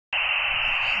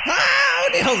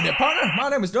Howdy, partner. My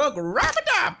name is Doug Rabbit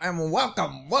and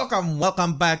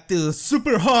welcome back to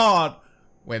SuperHot.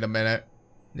 Wait a minute.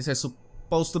 This is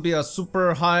supposed to be a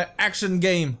super high action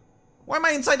game. Why am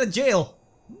I inside a jail?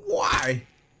 Why?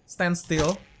 Stand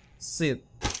still. Sit.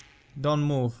 Don't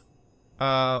move.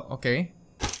 Okay.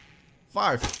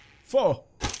 5, 4,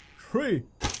 3,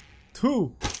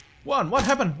 2, 1. What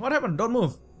happened? What happened? Don't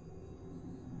move.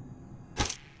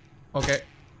 Okay.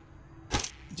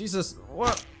 Jesus,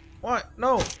 what? What?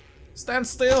 No. Stand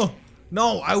still.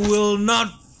 No, I will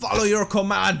not follow your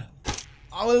command.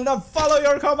 I will not follow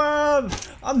your command.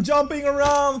 I'm jumping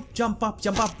around. Jump up,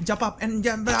 and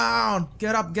jump down.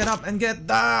 Get up, and get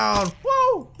down.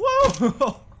 Whoa,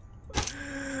 whoa.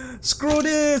 Screw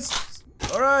this.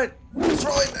 Alright.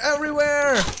 Throw it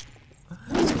everywhere.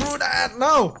 Screw that.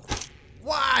 No.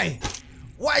 Why?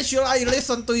 Why should I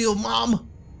listen to you, Mom?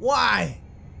 Why?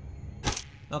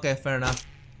 Okay, fair enough.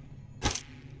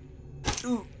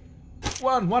 2,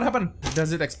 1. What happened?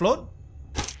 Does it explode?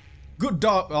 Good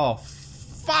dog. Oh,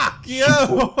 fuck you!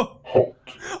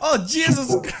 Oh,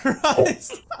 Jesus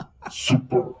Christ!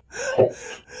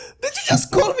 Did you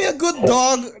just call me a good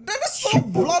dog? That is so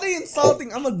bloody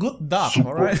insulting. I'm a good duck,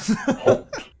 alright?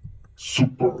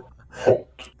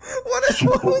 What is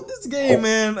wrong with this game,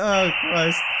 man? Oh,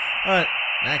 Christ. Alright,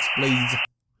 next, please.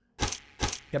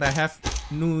 Can I have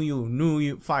new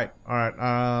you fight? Alright,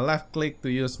 left click to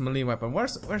use melee weapon.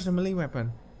 Where's the melee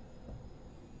weapon?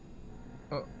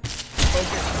 Oh,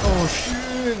 okay. Oh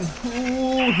shit!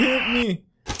 Who hit me?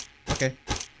 Okay.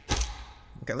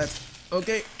 Okay, let's.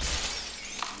 Okay.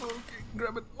 Okay,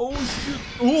 grab it. Oh shit!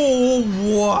 Oh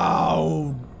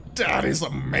wow! That is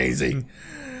amazing.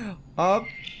 Up.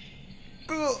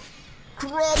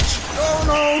 Crunch! Oh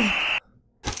no!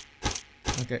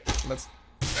 Okay, let's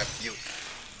grab you.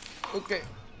 Okay,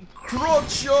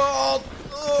 crotch shot!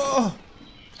 Oh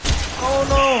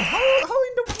no! How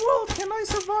in the world can I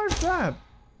survive that?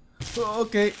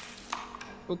 Okay,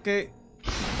 okay.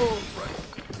 Oh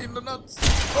right, in the nuts.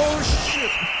 Oh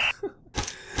shit!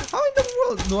 How in the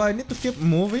world do I need to keep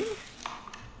moving?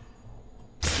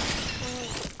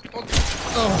 Okay.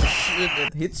 Oh shit!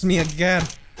 It hits me again.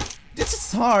 This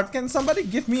is hard. Can somebody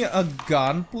give me a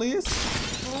gun, please?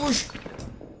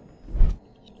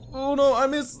 Oh no! I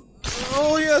missed.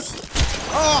 Oh yes!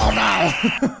 Oh no!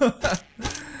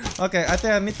 Okay, I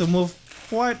think I need to move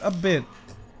quite a bit.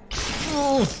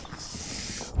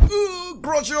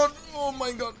 Crotch shot! Oh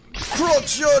my god! Crotch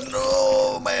shot!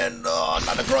 Oh man! No,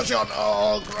 not a crotch shot!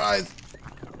 Oh Christ!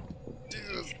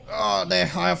 Jesus. Oh, they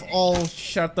have all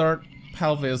shattered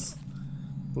pelvis.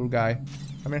 Poor guy.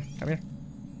 Come here! Come here!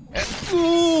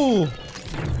 Ooh!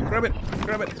 Grab it!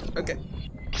 Grab it! Okay.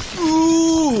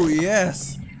 Ooh!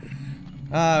 Yes!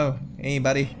 Oh, hey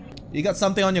buddy, you got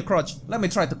something on your crotch. Let me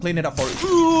try to clean it up for you.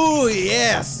 Ooh,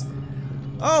 yes!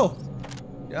 Oh!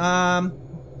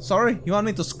 Sorry, you want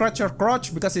me to scratch your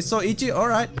crotch because it's so itchy?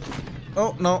 Alright.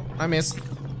 Oh, no, I missed.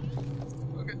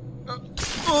 Okay.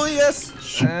 Oh, yes!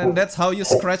 And that's how you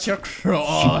scratch your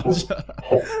crotch.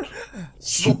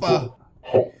 Super!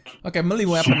 Okay, melee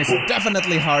weapon is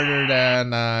definitely harder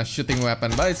than shooting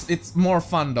weapon, but it's more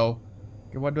fun though.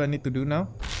 Okay, what do I need to do now?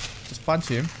 Just punch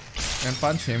him. And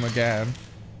punch him again.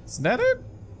 Is that it?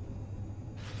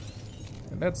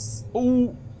 And that's...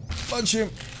 Oh! Punch him!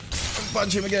 And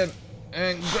punch him again!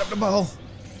 And grab the ball!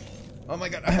 Oh my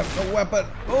god, I have no weapon!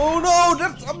 Oh no!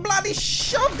 That's a bloody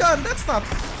shotgun! That's not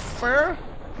fair!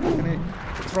 Can I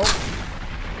throw?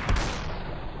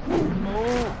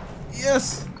 Oh!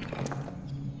 Yes!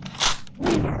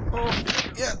 Oh!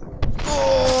 Yeah!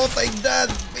 Oh! Take that,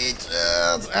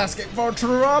 bitches! Asking for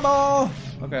trouble!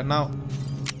 Okay, now...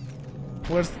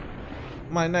 Where's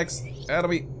my next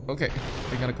enemy? Okay,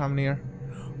 they're gonna come near.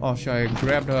 Oh, should I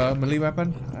grab the melee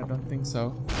weapon? I don't think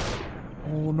so.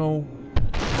 Oh no.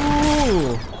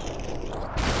 Ooh!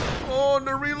 Oh,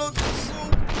 the reload is so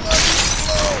bloody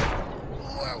slow!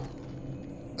 Wow.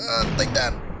 Take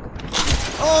that!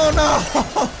 Oh no!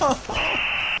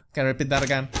 Can I repeat that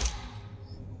again?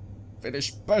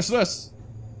 Finish business!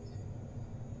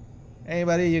 Hey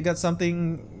buddy, you got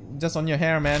something just on your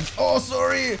hair, man. Oh,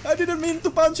 sorry! I didn't mean to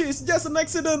punch you. It's just an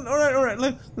accident. Alright, alright.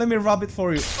 Let me rub it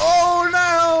for you. Oh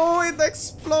no! It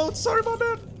explodes. Sorry about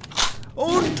that.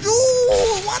 Oh no!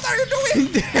 What are you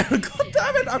doing there? God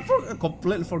damn it! I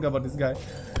completely forgot about this guy.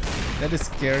 That is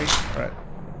scary. Alright.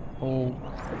 Oh,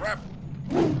 crap.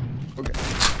 Okay.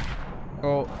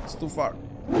 Oh, it's too far.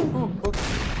 Oh, okay.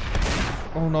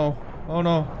 Oh no. Oh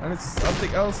no. I need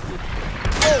something else to...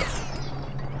 Oh!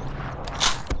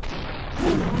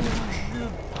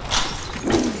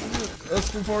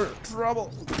 Asking for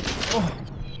trouble. Oh.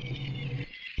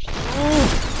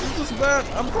 is bad.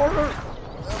 I'm cornered.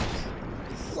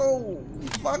 So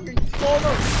fucking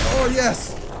cornered. Oh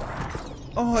yes.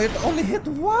 Oh, it only hit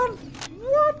one.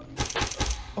 What?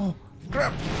 Oh,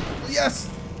 crap. Yes.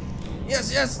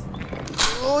 Yes, yes.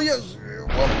 Oh yes.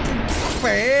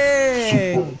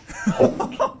 Bang.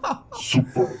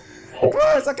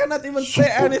 Christ, I cannot even say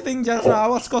anything just now. I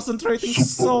was concentrating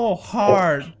so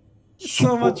hard.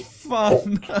 So much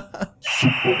fun.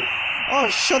 Oh,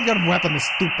 shotgun weapon is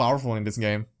too powerful in this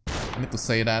game. I need to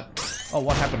say that. Oh,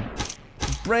 what happened?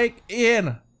 Break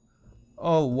in.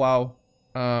 Oh wow.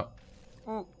 No.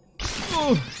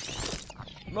 Oh,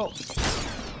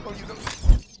 you don't.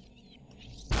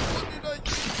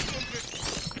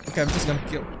 Okay, I'm just gonna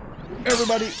kill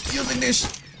everybody using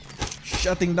this.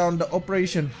 Shutting down the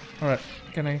operation. Alright,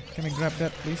 can I grab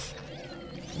that, please?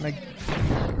 Can I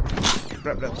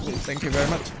grab that, please? Thank you very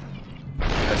much.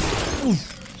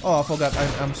 Oh, I forgot.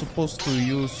 I'm supposed to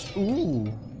use.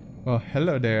 Ooh. Oh,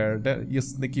 hello there. That you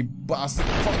sneaky bastard.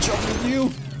 Catch up with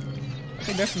you. I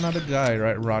think there's another guy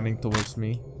right running towards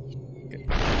me. Okay.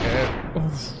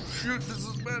 Oh shoot, this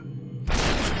is bad.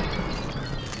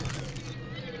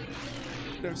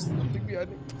 There's nothing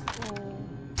behind it.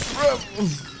 Oh.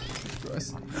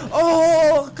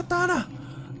 Oh, katana!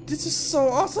 This is so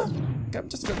awesome. Okay, I'm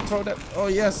just gonna throw that. Oh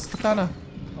yes, katana.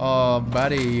 Oh,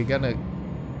 buddy, you're gonna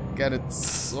get it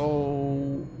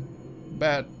so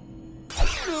bad.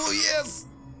 Oh yes!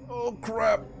 Oh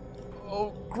crap!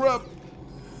 Oh crap!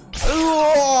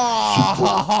 Oh,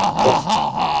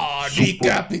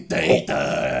 decapitated!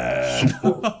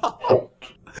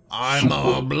 I'm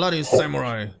a bloody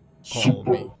samurai. Call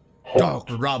me Dark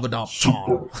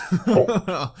Rabadopton.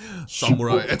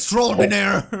 Samurai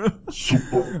extraordinaire.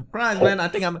 Christ, man, I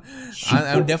think I'm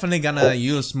definitely gonna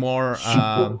use more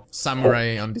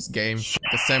samurai on this game.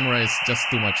 The samurai is just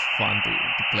too much fun to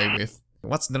play with.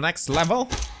 What's the next level?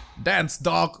 Dance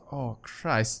dog. Oh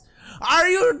Christ. Are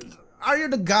you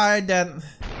the guy that?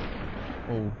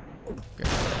 Oh.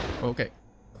 Okay.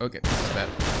 Okay. This is bad.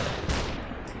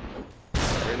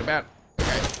 Really bad.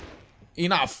 Okay.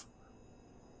 Enough.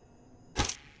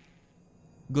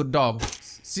 Good dog.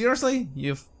 Seriously?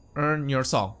 You've earned your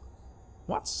song.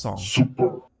 What song?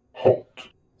 SuperHot.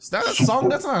 Is that a song?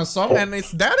 That's not a song. And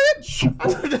is that it?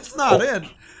 That's not it.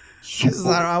 This is,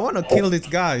 I want to kill these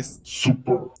guys.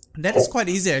 That is quite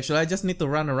easy actually. I just need to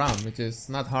run around, which is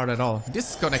not hard at all.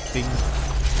 Disconnecting.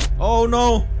 Oh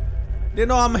no. They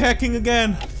know I'm hacking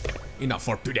again. Enough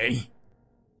for today.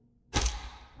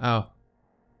 Oh.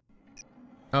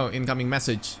 Oh, incoming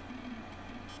message.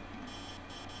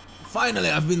 Finally,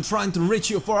 I've been trying to reach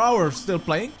you for hours. Still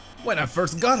playing? When I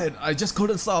first got it, I just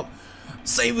couldn't stop.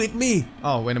 Stay with me.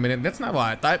 Oh, wait a minute. That's not what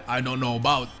I typed. I don't know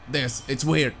about this. It's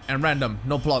weird and random.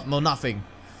 No plot, no nothing.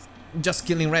 Just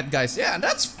killing red guys. Yeah,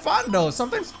 that's fun though.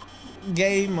 Sometimes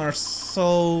games are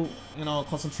so, you know,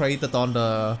 concentrated on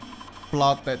the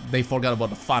plot that they forgot about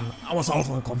the fun. I was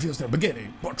also confused at the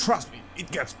beginning, but trust me, it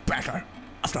gets better.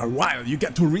 After a while, you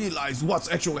get to realize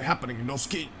what's actually happening in those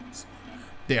games.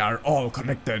 They are all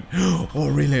connected. Oh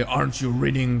really, aren't you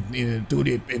reading too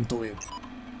deep into it?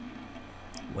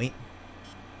 Wait.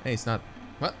 Hey, it's not.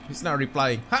 What? He's not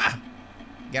replying. Ha!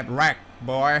 Get wrecked,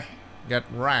 boy. Get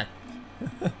wrecked.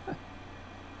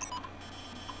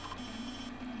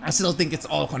 I still think it's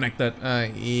all connected.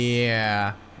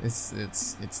 Yeah. It's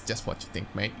just what you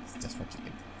think, mate. It's just what you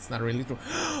think. It's not really true.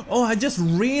 Oh, I just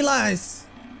realized.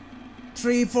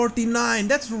 3:49.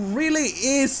 That's really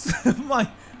is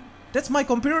that's my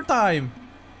computer time.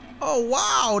 Oh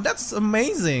wow, that's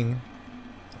amazing.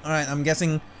 Alright, I'm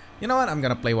guessing. You know what? I'm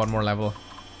gonna play one more level.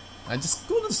 I just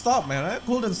couldn't stop, man. I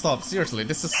couldn't stop. Seriously,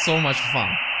 this is so much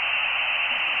fun.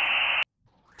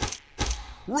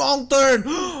 Wrong turn!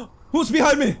 Who's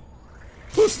behind me?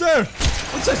 Who's there?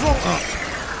 What's that wrong?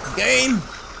 Game!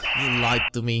 You lied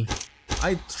to me.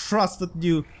 I trusted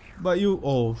you, but you.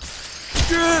 Oh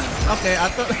shit! Okay, I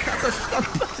thought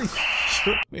somebody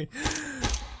shoot me.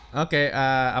 Okay,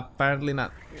 apparently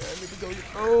not. Yeah, I need to go.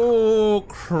 Oh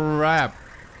crap!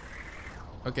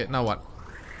 Okay, now what?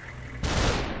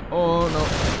 Oh no!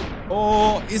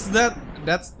 Oh, is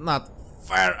that's not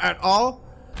fair at all?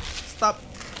 Stop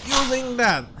using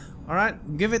that. All right,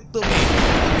 give it to me.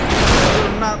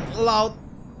 You're not allowed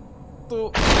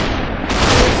to.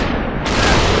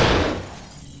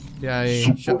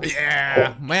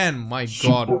 Yeah, man, my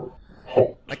god.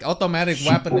 Like, automatic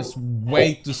weapon is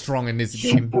way too strong in this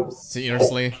game.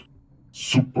 Seriously.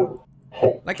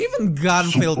 Like, even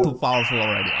gun feel too powerful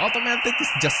already. Automatic is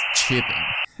just cheating.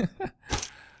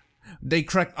 They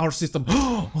cracked our system.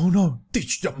 Oh no,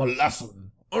 teach them a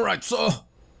lesson. Alright, so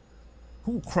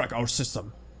who cracked our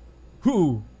system?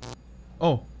 Who?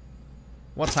 Oh,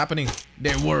 What's happening?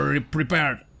 They were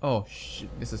prepared. Oh shit,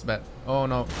 this is bad. Oh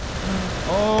no.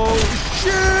 Oh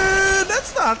shit,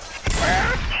 that's not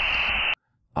fair.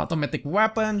 Automatic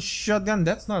weapon, shotgun,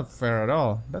 that's not fair at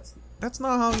all. That's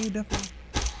not how you definitely.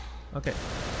 Okay.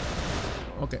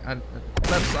 Okay, and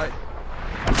left side.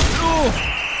 Oh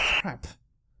crap.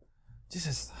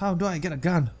 Jesus, how do I get a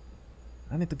gun?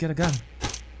 I need to get a gun.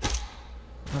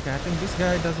 Okay, I think this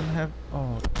guy doesn't have.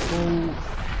 Oh,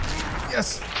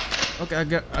 yes. Okay, I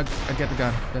get the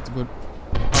gun. That's good.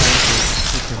 Oh,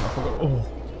 I forgot. Oh,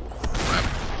 crap.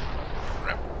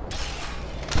 Crap.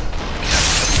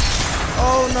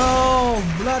 Oh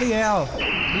no! Bloody hell!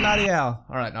 Bloody hell!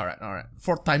 All right.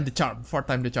 Fourth time the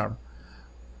charm.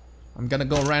 I'm gonna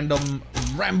go random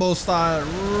Rambo style.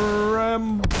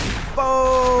 Rambo!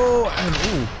 And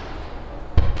ooh.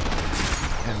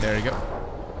 And there you go.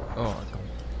 Oh,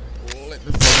 let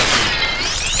me fall.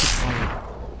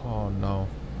 Oh no.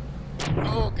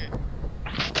 Okay.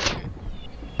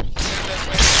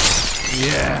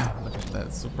 Yeah, look at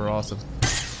that, super awesome.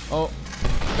 Oh,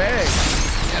 bang!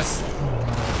 Yes.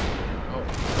 Oh,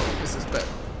 this is bad.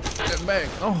 Get bang!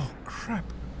 Oh crap!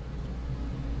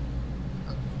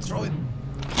 Throw it.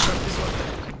 Grab this one.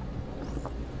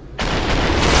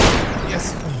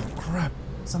 Yes. Oh crap!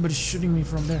 Somebody's shooting me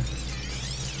from there.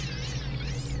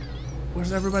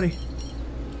 Where's everybody?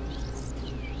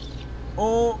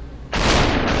 Oh.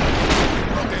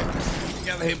 Okay.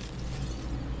 Got him.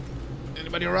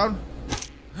 Anybody around?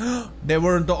 They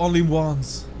weren't the only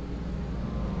ones.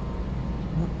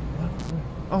 What?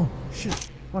 Oh shit!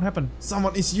 What happened?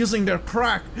 Someone is using their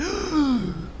crack.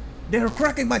 They're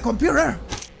cracking my computer.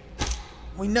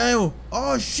 We know.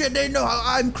 Oh shit! They know how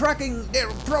I'm cracking their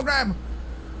program.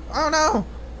 Oh no!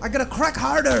 I gotta crack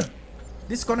harder.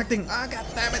 Disconnecting. Ah, god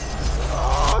damn it!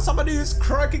 Oh, somebody is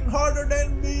cracking harder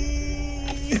than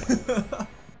me.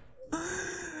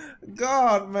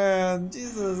 God, man,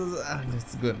 Jesus.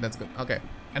 That's good. That's good. Okay,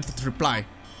 enter to reply.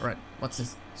 All right. What's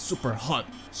this? Super hot.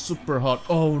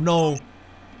 Oh no,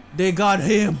 they got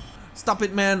him. Stop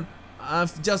it, man.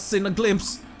 I've just seen a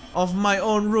glimpse of my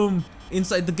own room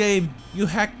inside the game. You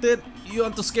hacked it. You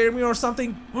want to scare me or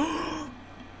something?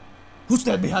 Who's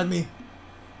that behind me?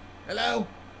 Hello?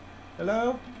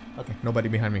 Hello? Okay, nobody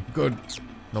behind me. Good.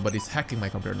 Nobody's hacking my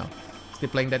computer now. Still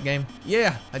playing that game?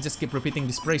 Yeah, I just keep repeating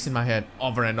this phrase in my head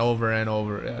over and over and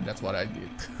over. Yeah, that's what I did.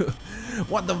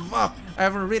 What the fuck? I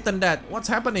haven't written that. What's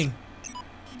happening?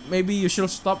 Maybe you should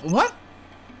stop. What?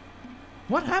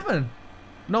 What happened?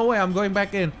 No way, I'm going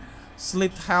back in.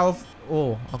 Slit half.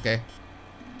 Oh, okay.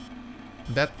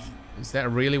 Is that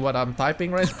really what I'm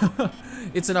typing right now?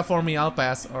 It's enough for me, I'll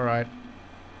pass. Alright.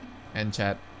 And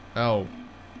chat. Oh.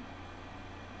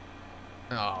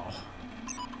 Oh.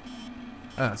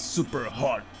 Super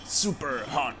hot.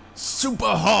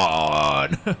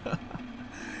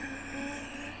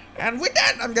 And with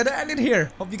that, I'm gonna end it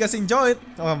here. Hope you guys enjoyed.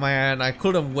 Oh man, I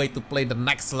couldn't wait to play the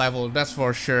next level, that's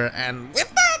for sure. And with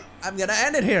that, I'm gonna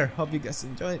end it here. Hope you guys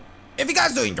enjoyed. If you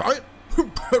guys do enjoy it,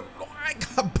 like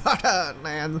a button,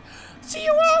 and see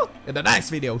you all in the next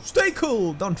video. Stay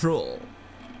cool, don't troll.